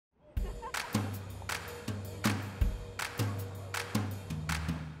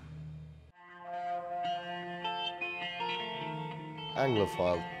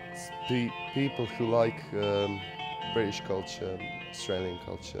anglophile. People who like British culture, Australian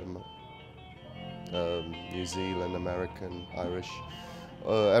culture, New Zealand, American, Irish,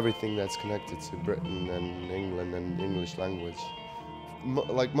 everything that's connected to Britain and England and English language.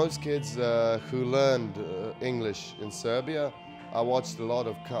 Like most kids who learned English in Serbia, I watched a lot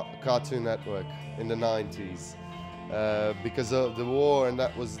of Cartoon Network in the 90s because of the war, and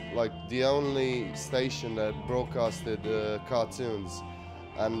that was like the only station that broadcasted cartoons.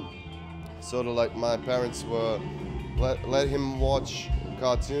 And sort of like my parents were let him watch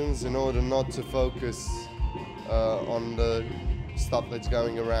cartoons in order not to focus on the stuff that's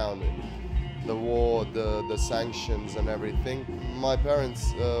going around, the war, the sanctions and everything. My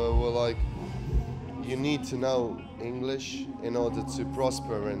parents were like, you need to know English in order to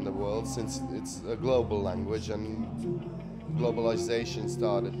prosper in the world, since it's a global language and globalization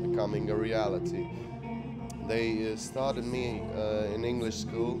started becoming a reality. They started me in English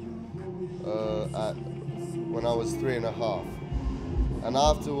school when I was 3.5, and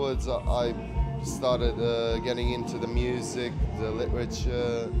afterwards I started getting into the music, the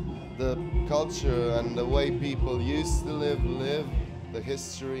literature, the culture, and the way people used to live, the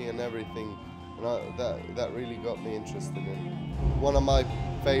history and everything. And that really got me interested in. One of my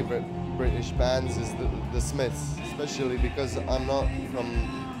favorite British bands is the Smiths, especially because I'm not from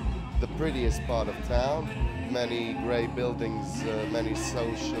the prettiest part of town. Many grey buildings, many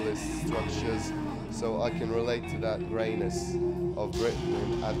socialist structures, so I can relate to that greyness of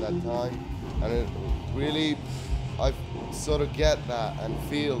Britain at that time. And it really, I sort of get that and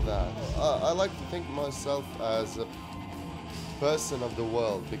feel that. I like to think of myself as a person of the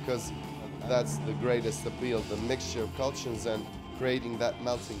world, because that's the greatest appeal, the mixture of cultures and creating that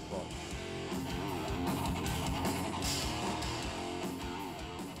melting pot.